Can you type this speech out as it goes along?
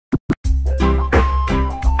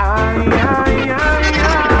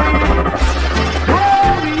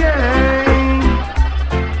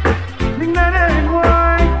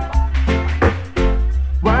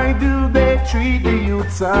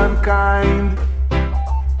mankind.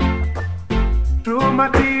 Through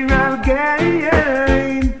material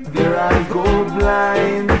gain, their eyes go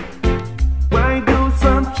blind. Why do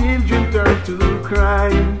some children turn to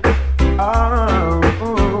crime?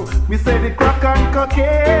 We say the crack and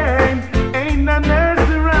cocaine ain't no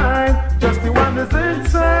nursery rhyme, just the wonders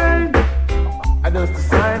inside. I just the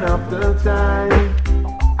sign of the time.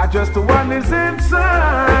 I just the wonders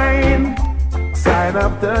inside. Sign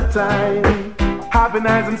of the time. Having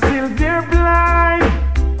eyes and still they're blind.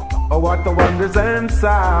 Oh, what the wonders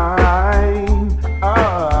inside.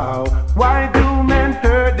 Oh, why do men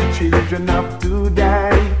hurt the children up to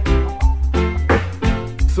die?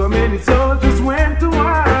 So many soldiers went to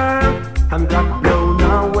war and got blown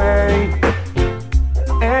away.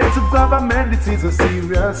 Heads of government, this is a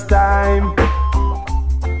serious time.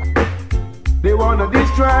 They wanna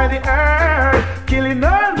destroy the earth, killing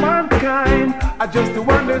all mankind. I just the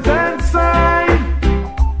wonders inside.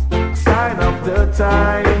 Sign of the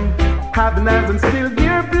time. Having eyes and still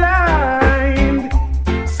they're blind.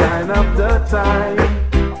 Sign of the time.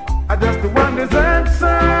 I just the wonders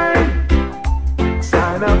inside.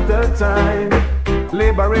 Sign of the time.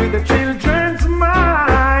 Liberate the children's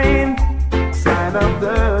mind. Sign of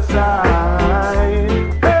the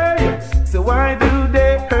time. Hey, so why do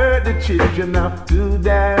they hurt the children up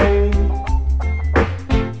today?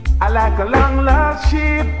 I like a long lost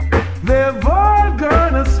sheep. They've all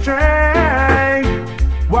gone astray.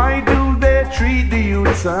 Why do they treat the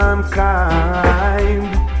youth unkind?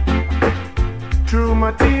 Through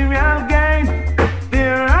material gain,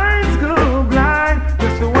 their eyes go blind.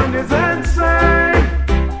 Just the wonders inside.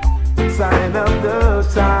 Sign of the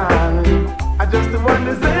time. I just the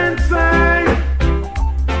wonders inside.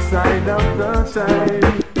 Sign of the time.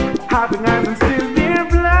 Having eyes and still they're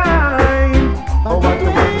blind. Oh, what the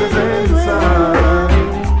wonders inside.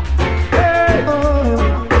 Hey.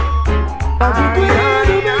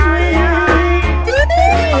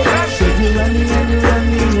 So you're running and you're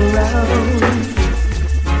running around,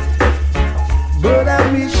 but I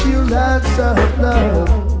wish you lots of love.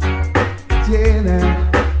 Yeah, now.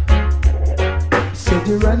 So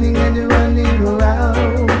you're running and you're running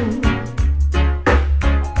around,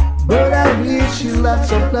 but I wish you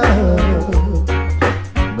lots of love.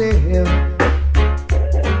 Well,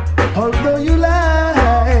 although you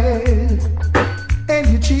lied and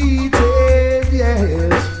you cheated,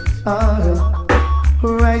 yes,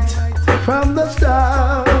 right from the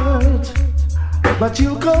start, but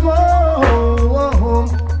you come home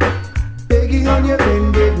begging on your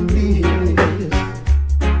bended knees,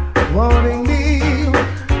 wanting me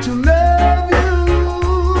to love you.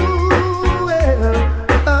 Well,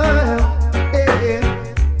 yeah.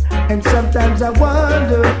 And sometimes I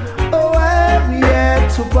wonder, oh, why we had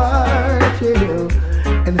to part, yeah.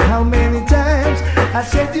 And how many times I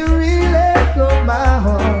said you really broke my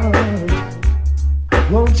heart.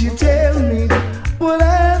 Won't you tell me what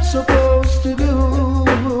I'm supposed to do?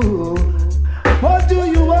 What do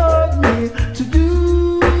you want me to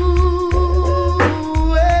do?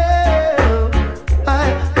 Well, I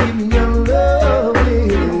give me your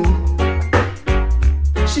loving.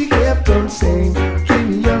 She kept on saying, give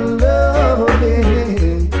me your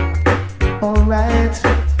loving. Alright,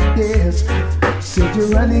 yes. Said you're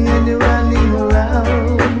running and you're running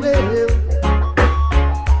around. Well,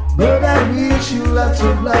 but I wish you lots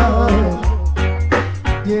of love.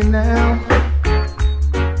 Yeah, now.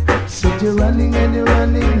 Said you're running and you're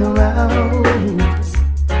running around,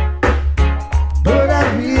 but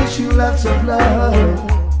I wish you lots of love.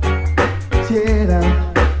 Yeah,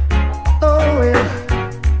 now. Oh, well.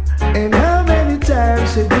 And how many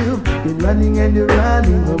times have you been running and you're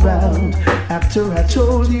running around? After I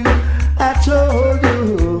told you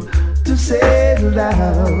to settle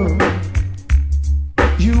down.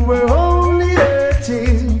 You were only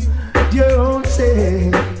hurting your own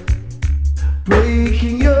self,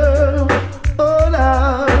 breaking your own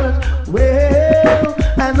heart. Well,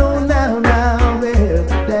 I know now, well,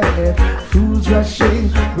 that fools rushing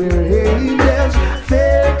where angels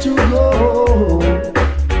fail to go.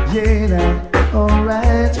 Yeah, now,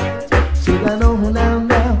 alright. See, I know now,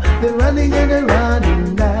 they're running and they're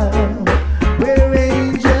running now, where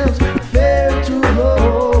angels fail to go.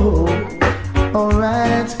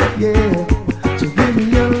 Alright, yeah. So give me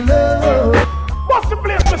your love. What's the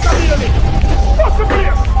place, Mr. Bailey? What's the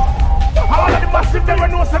place? All of the massive they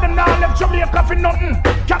know so them now left Jamaica for nothing.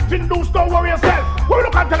 Captain Deuce, don't worry yourself. What we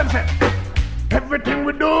look and tell them say? Everything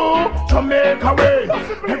we do, Jamaica way.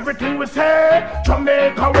 Everything we say,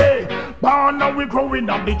 Jamaica way. Born and we growing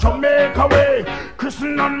up the Jamaica way.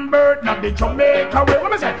 Christian and birth, not the Jamaica way.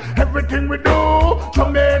 What I say? Everything we do,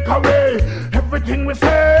 Jamaica way. everything we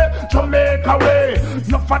say, Jamaica way.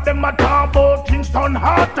 Enough of them a talk about Kingston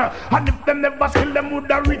hot. And if them never skill, them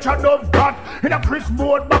woulda reach a dove cut. In a Chris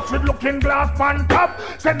board box with looking glass on top.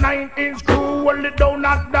 Say 9-inch screw, hold it down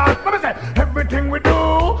at that. Let me say, everything we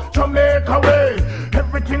do, Jamaica way.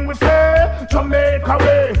 Everything we say, Jamaica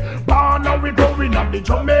way. Born and we going on the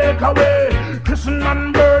Jamaica way. Christian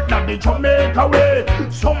and bird on the Jamaica way.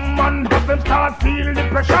 Some man have them start feel the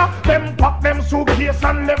pressure. Them pack them suitcase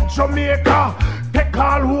and left Jamaica. Take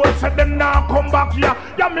all who said them now come back here.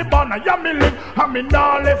 Yami born, Yami live, and me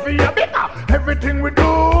now left here. Everything we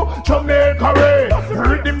do, Jamaica way.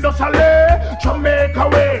 Rhythm just a lay, Jamaica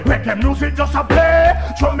way. Reggae music just a play,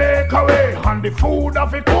 Jamaica way. And the food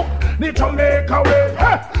of it cook, the Jamaica way.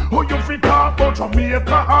 Hey, who you fit talk about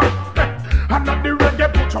Jamaica? Hey, and not the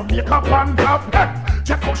reggae put Jamaica on top. Hey,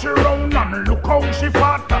 check how she round and look how she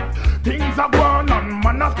fat. Things are going on,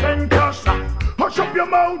 man a spend cash. Hush up your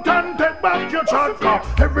mouth and take back your chat.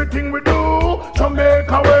 Everything we do,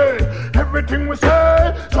 Jamaica way. Everything we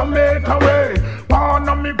say, Jamaica way. Born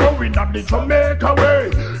and me going at the Jamaica way.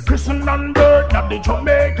 Christian and bird at the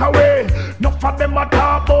Jamaica way. Enough of them a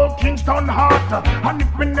talk about Kingston hot. And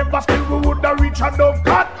if we never still we woulda reach a dove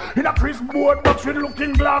cut. In a Chris board box with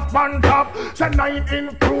looking glass on top. Say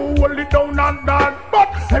 9-inch crew, hold it down and that. But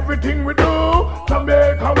everything we do,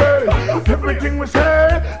 Jamaica way. Everything we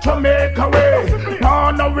say, Jamaica way.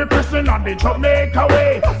 Born and we Christian and the Jamaica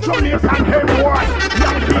way. Jamaican head boy,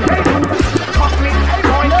 Yankee head boy, Catholic head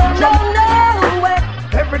boy. No way.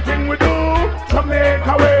 Everything we do,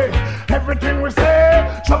 Jamaica way. Everything we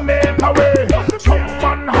say, Jamaica way. Some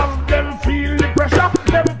man has them feel the pressure.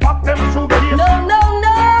 Them pop them suitcase. No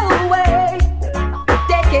way.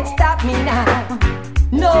 They can't stop me now.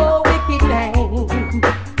 No wicked man.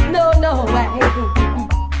 No way.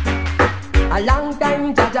 A long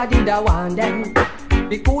time Jaja did a want them.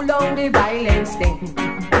 Be cool down the violence thing.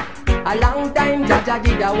 A long time Jaja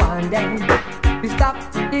did a want them. Be stop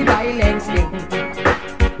the violence thing.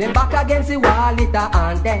 Them back against the wall it a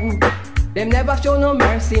on them. Them never show no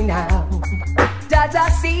mercy now. Jaja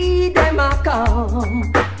see them a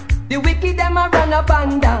come. The wicked them a run up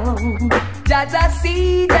and down. Jaja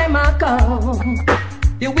see them a come.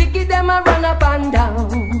 The wicked them a run up and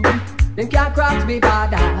down. Them can't cross the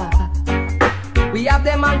border. We have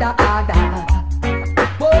them under order.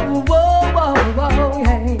 Whoa,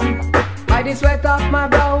 yeah. By the sweat of my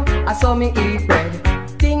brow, I saw me eat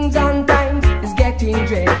bread. Things and times is getting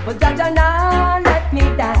dread. But Jaja now let me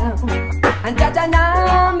down. And Jaja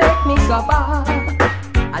now make me suffer.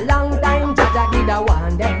 A long time Jaja did a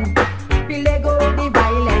want them. The Leggo, the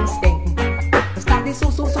violence thing. Start the so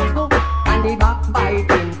and the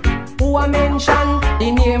backbiting. Who I mention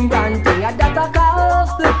the name brand thing. And that a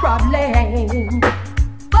cause the problem.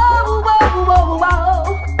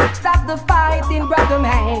 Whoa. Stop the fighting, brother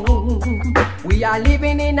man. We are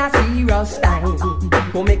living in a serious time.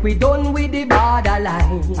 Go make we done with the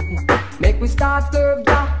borderline. Make we start serve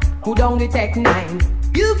ya, put down the Tech 9.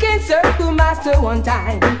 You can serve the master one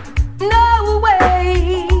time. No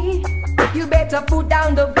way. You better put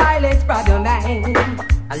down the violence, brother man.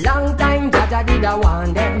 A long time Jaja did a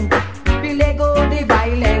want them. The Leggo, the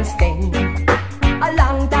violence thing. A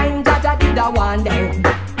long time Jaja did a want them.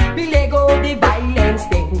 The Leggo, the violence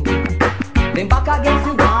thing. Them back against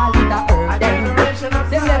the wall with a hurt them.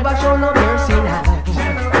 Them never show no mercy now.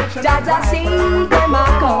 Jaja see them a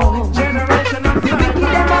come. The wicked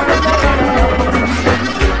them a come.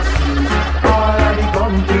 All of the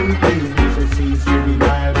gun thing, please. Say cease to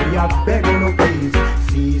denial, we are begging no please.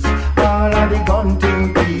 Cease. All of the gun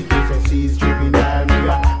thing, please. Say cease to denial, we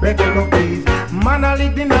are begging no please. Man a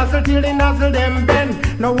lick the nozzle till the nozzle them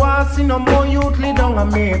bend. No one see no more youth lead down a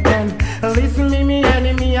make pen. Listen me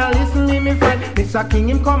enemy, and listen me friend. Mr. King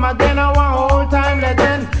him come again, I want whole time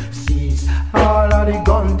legend. Cease all of the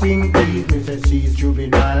gun thing, please. Me say cease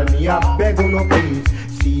juvenile, me a beg you no please.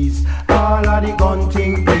 Cease all of the gun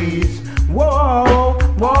thing, please. Whoa.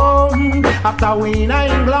 After we in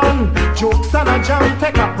England, jokes and a jam,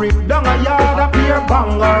 take a brick down a yard, up here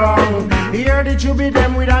bang around. Here the jubi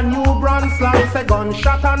them with a new brand slang. Say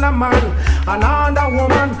gunshot on a man, and on the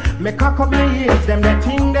woman. Make a couple of years, them they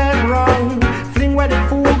think they're wrong. Fling where the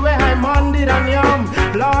food where I man did and yum.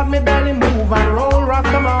 Lord, me belly move and roll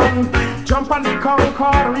Rastaman. Jump on the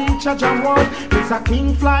Concorde, reach a jam one. Mr.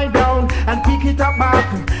 King fly down and pick it up back.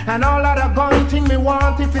 And all of the gun thing me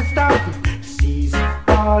want if it stop. Cease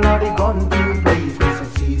all of the gun thing, please.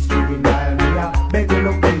 Mr. Cease to denial me, I beg you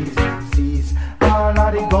no please. Cease all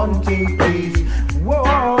of the gun thing, please.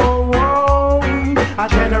 Whoa. A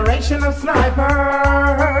generation of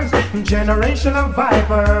snipers, generation of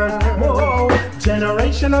vipers. Whoa.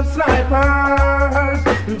 Generation of snipers,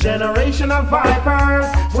 generation of vipers.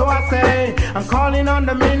 So I say, I'm calling on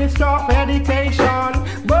the Minister of Education.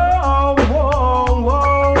 Whoa, whoa,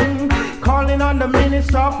 whoa. Calling on the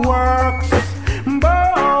Minister of Works.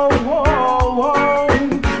 Whoa, whoa, whoa.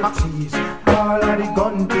 Seize all of the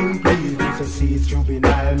gun thing, please. Mr. Seize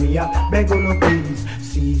juvenile, me a beg on no please.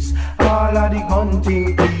 Seize all of the gun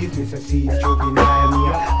thing, please. Mr. Seize juvenile, me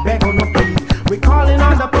a beg on no please. We calling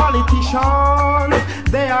on the politicians.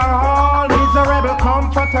 They are all miserable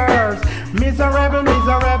comforters. Miserable,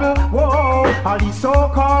 miserable, whoa. All these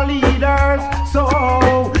so-called leaders.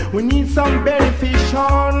 So we need some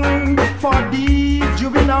beneficiation for these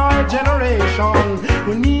juvenile generation.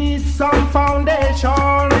 We need some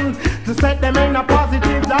foundation to set them in a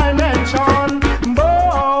positive dimension.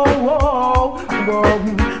 Whoa, whoa, whoa,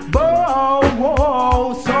 whoa,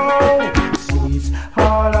 whoa. So seize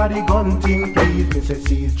all of the gun thing, please. Me say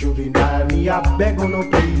seize juvenile, me a beg on no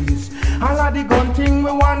please. All of the gun thing,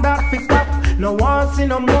 we want that fix up. No one see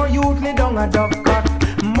no more youth lay down a dove cut.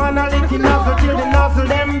 Man a lick the nozzle till the nozzle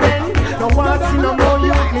them bend. No one see no more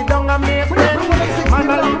youth lay down a make friend. Man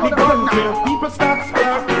a lick the gun till people start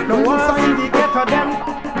scared. No one see the ghetto them.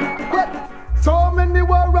 So many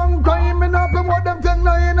war and crime in up and what them thing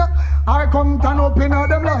nine. I come turn up in a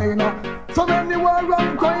them line. So many war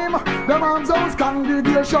and crime, them arms house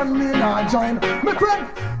congregation me not join. Me friend,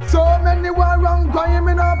 so many war and crime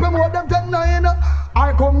in up and what them thing nine.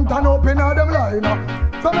 I come turn up in a them line.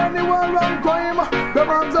 So many war and crime, them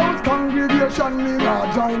arms house congregation me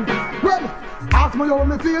not join. Well, ask me how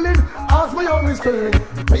me feeling, ask me how me feeling.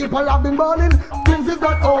 People have been balling, things is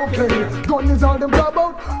not okay. Gun is all them talk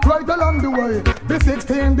about, right along the way. The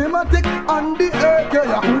 16 Dematic and the AK,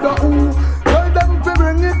 Yakuda who. Tell them to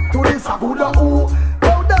bring it to the Sakuda who.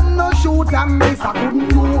 How them no shoot and miss, I couldn't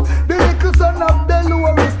do. The little son of the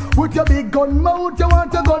lowest. With your big gun mouth, you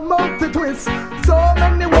want your gun mouth to twist. So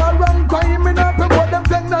many war and crime in up and what them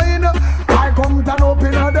take nine. I come turn up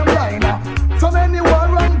in a them line. So many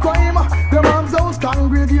war and crime, them arms house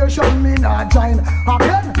congregation me not join.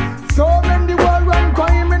 Again, so many war and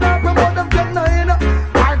crime in up and what them take nine.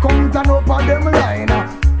 I come turn up on them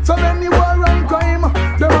line. So many war and crime,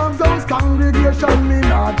 them arms house congregation me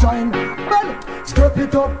not join. Well, step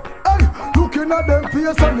it up. Looking at them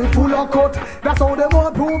face and they full of cut. That's how them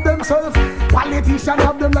want prove themselves. Politicians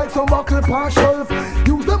have them like some buckle pan shelf.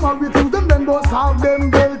 Use them and refuse them, then boss have them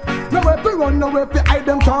belt. No way to run, no way to hide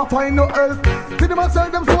them, can't find no help. See them and sell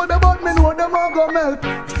them sold about me, know them all go melt.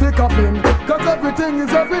 Stick up in, cause everything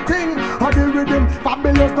is everything. I deal with them,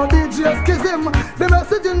 fabulous, no DJs kiss him. The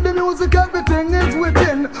message in the music, everything is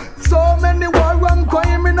within. So many war and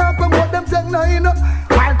crime in up and what them take nine.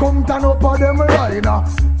 I come turn up on them line.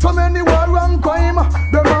 So many war and crime,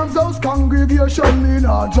 the man's house congregation me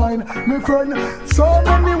not join. Me friend, so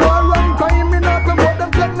many war and crime in up and what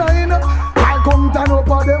them take nine. I come turn up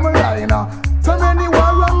on them line. So many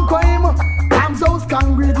war and crime, man's house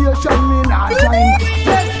congregation me not join.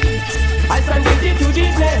 I stand it to the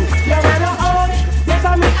plan. You're on a own. Yes,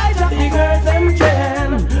 I mean I just the girls them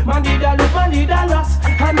trend. Man did a look, man did a loss.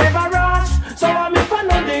 I never rush, so I'm in fun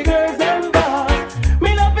of the girls them boss.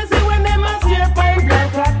 Me love to see when them a stare fine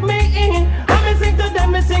black like me in. And me sing to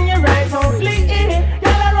them, me sing it right only in.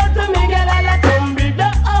 Y'all a run to me, y'all a come be the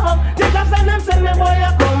take us and them send me boy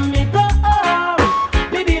a come me go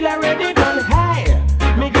the deal already done. Hey,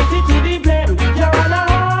 me get it to the blame. You're on a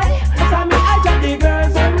high, so me I just the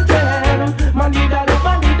girls them trend. Man did a look,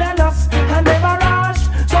 man did a loss. I never rush,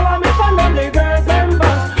 so I'm in fun of the girls them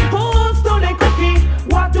boss. Who's to the cookie?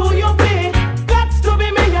 What do you be? Got to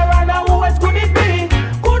be me, you're on a who else could it be?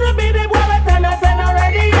 Could it be the boy with them I said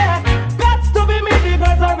already yet? Got to be me, the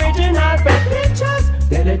girls original pet pictures.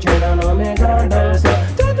 Tell the children how me girl does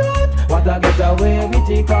what I get away with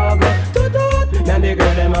the cargo. Then the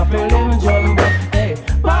girl them a feel him jumbo. Hey,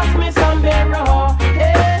 pass me some barrel.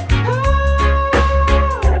 Hey,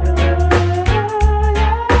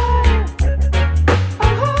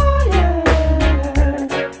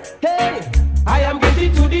 hey, I am guilty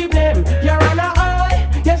to the blame. You're on a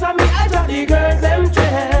high. Yes, I mean I just the girls them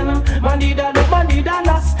trend. Man did a look, man did a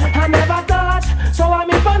loss. I never touch, so I'm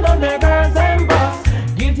in fun on the girls them boss.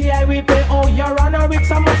 Guilty I will pay. Oh, you're on a week,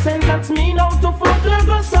 some sentence me now to foot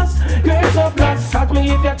legal sus. Girls up plus, at me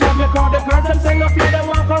if you try me crowd the girls them send no fear. They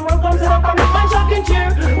walk around, come sit up on my shocking chair.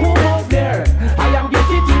 Who was there? I am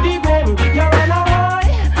guilty to the blame. You're on a high,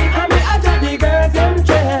 and me I just the girls them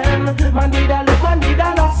trend. Man did a look, man did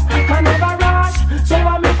a loss. I never rush, so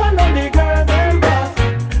I'm in fun of the girls them boss.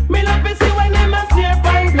 Me love to see when them a stare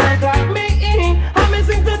fine black like me. And me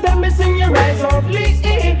sing to them, me sing you right softly.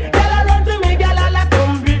 Girl a run to me, girl a like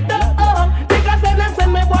come beat the because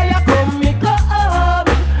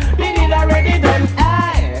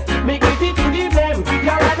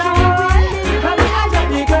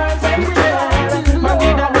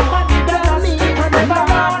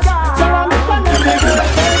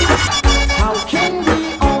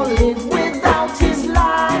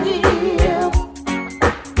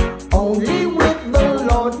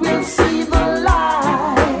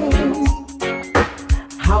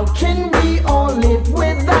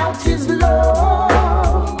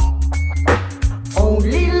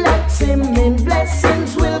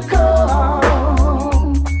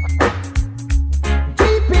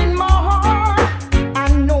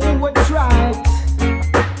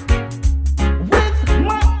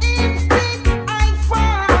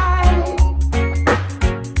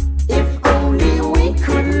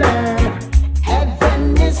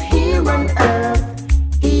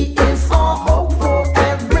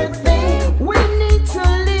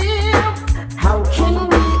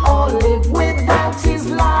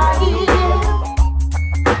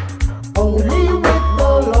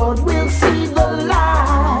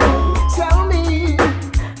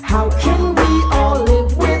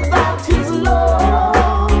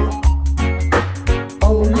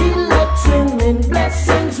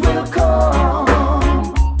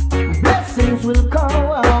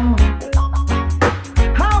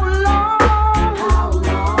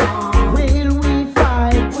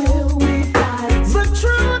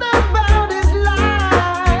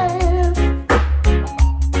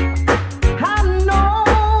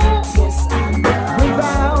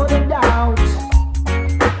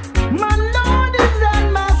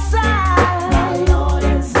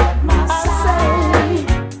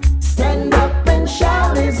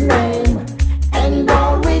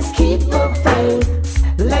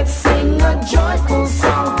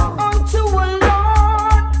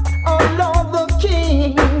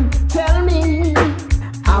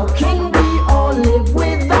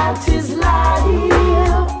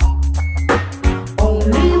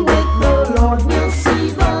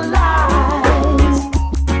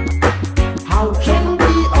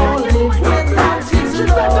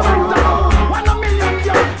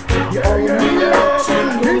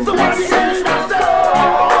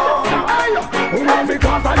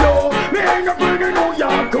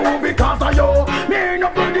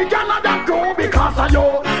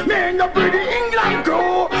of you. Me ain't no pretty England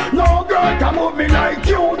crew. No girl can move me like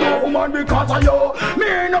you do, woman, because of you. Me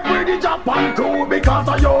ain't no pretty Japan crew because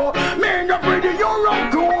of you. Me ain't no pretty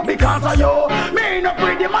Europe crew because of you. Me ain't no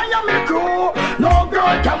pretty Miami crew. No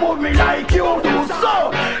girl can move me like you do.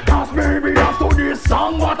 So, cause baby, that's to this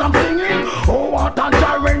song what I'm singing. Oh, what a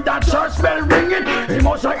joy when that church bell ringing.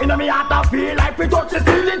 Emotion in me heart, I feel like we touch the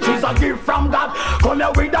ceiling. She's a gift from God. Come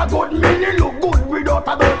here with a good meaning. Look good without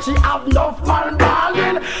a doubt. She have enough man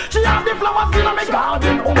balling. She have the flowers in my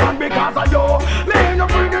garden, woman, because of you. Me ain't no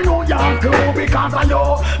pretty New York crew because of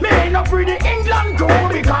you. Me ain't no pretty England crew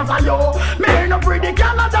because of you. Me ain't no pretty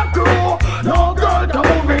Canada crew. No girl can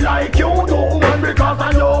move me like you do, woman, because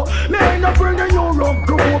of you. Me ain't no pretty Europe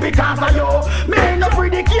crew because of you. Me ain't no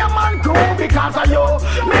pretty Cayman crew because of you.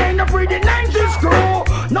 Me ain't no pretty 90s crew.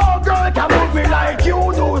 No girl can move me like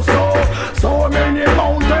you do. So many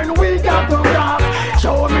mountains we got to cross.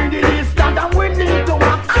 Show me the distance and we need to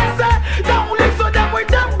walk. I say, don't listen them with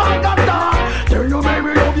them bag of talk. Tell you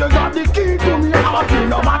baby love, you got the key to me heart.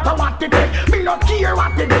 No matter what it take, me no care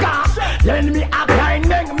what it cost. Then me a kind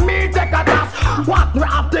make me take a task. What we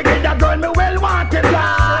have together, girl, me well want it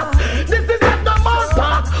last. This is not the most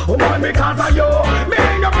talk, woman, because of you. Me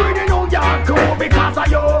ain't no pretty New York crew because of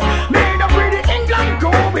you. Me ain't no pretty England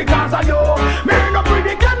crew because of you. Me ain't no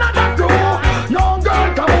pretty Canada crew. No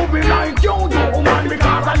girl can move me like you do, woman,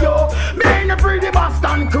 because of you. Me ain't no pretty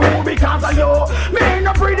Boston crew because of you. Me ain't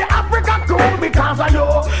no pretty Africa crew because of you.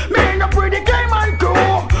 Me ain't no pretty Cayman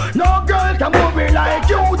crew. No girl can move me like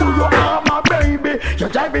you do. You are my baby, you're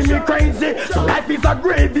driving me crazy. So life is a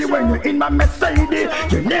gravy when you're in my Mercedes.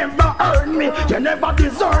 You never earn me, you never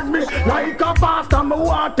desert me. Like a bastard, me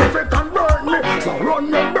want if it convert me. So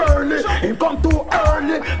run me burly, it come too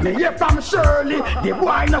early. Me hear from Shirley, the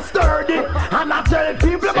boy not sturdy. And I tell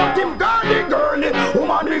people about him girly.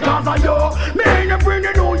 Woman, because of you. Me ain't no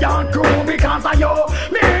pretty New York crew because of you.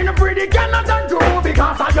 Me ain't no pretty Canada crew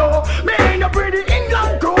because of you. Me ain't no pretty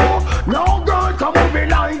England crew. No girl come move me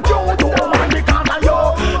like you do, woman, because of you.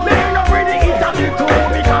 Me ain't no pretty Italy crew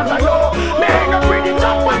because of you. Me ain't no pretty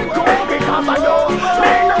Japan crew because of you. Me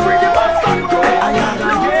ain't no pretty Boston crew.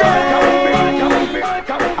 No girl come move me.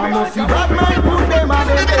 I must see bad man put them on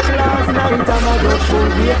the bed last night and I just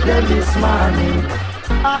forget them this morning.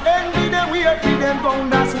 I envy them, we envy them down,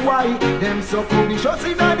 that's why them so foolish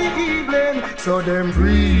in the evening. So them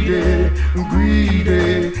greedy.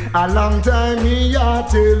 A long time me I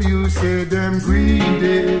tell you, say them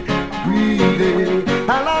greedy.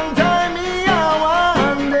 A long time me I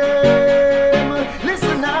want them.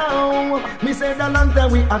 Listen now, me say the long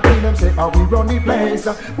time we I tell them, say how we run the place.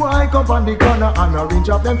 Why come on the corner and orange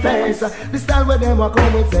up them face? The style where them walk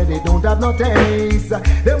come with say they don't have no taste.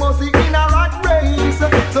 They must be in a rat race.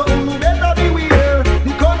 So you better beware,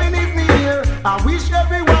 the coming is near. I wish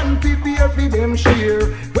everyone prepare for them share.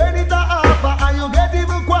 When it's a half and you get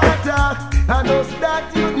even quarter, and just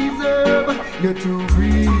that you deserve. You're too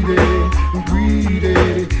greedy.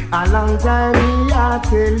 A long time me I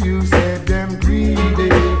tell you, said them greedy.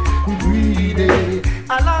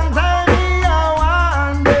 A long time me I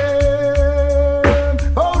want them.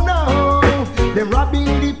 Oh no, them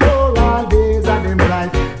robbing the poor all days and them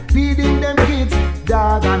life, feeding them kids,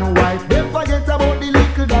 dog and wife. They forget about the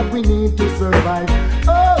liquor that we need to survive.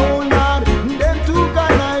 Oh Lord, them took a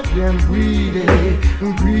life, them greedy.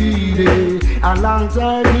 A long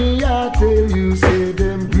time me I tell you, say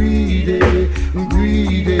them greedy.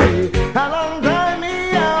 A long time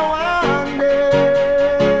me I want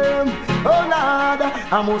them. Oh Lord,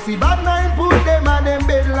 I must see bad mind put them on them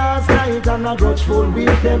bed last night and I grudgeful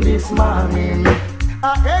with them this morning.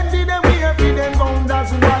 I envy them, we envy them bound,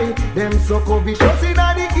 that's why them so covetous in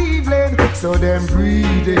the evening. So them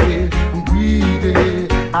greedy.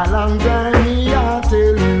 A long time me I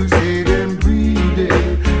tell you, say them greedy.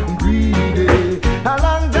 A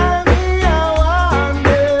long time me I want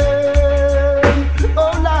them.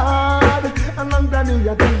 Oh Lord, a long time me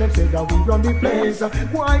I tell them, say that we run the place.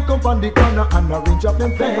 Why come on the corner and arrange up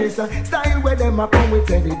them face? Style where them a come with,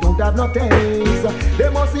 say they don't have no taste. They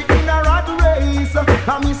must be in a rat race.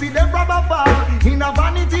 And me see them from afar in a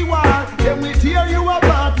vanity war. Them we tear you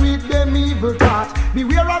apart with them evil thought.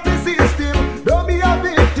 Beware of the system, don't be a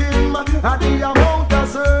victim. At the amount I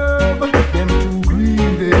serve, them too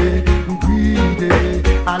greedy.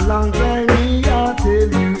 A long time me I tell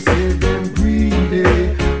you, say them greedy.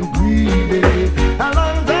 A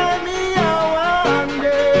long time me I want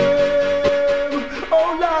them.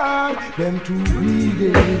 Oh Lord, them too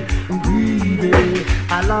greedy.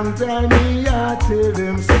 A long time me I tell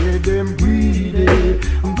them, say them greedy.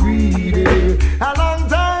 A long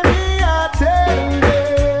time me I tell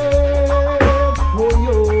them. Oh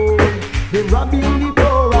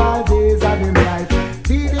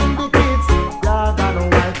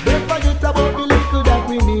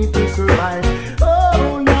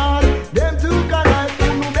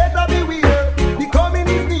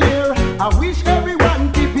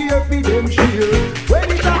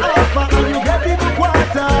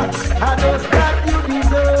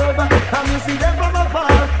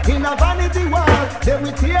a vanity war. They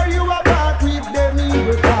will tear you apart with them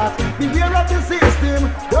evil thoughts. Beware of the system,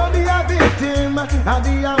 don't be a victim. And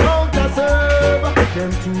the amount of serve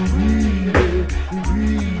them too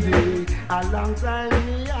greedy. A long time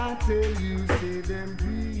me I tell you, say them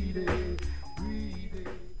greedy.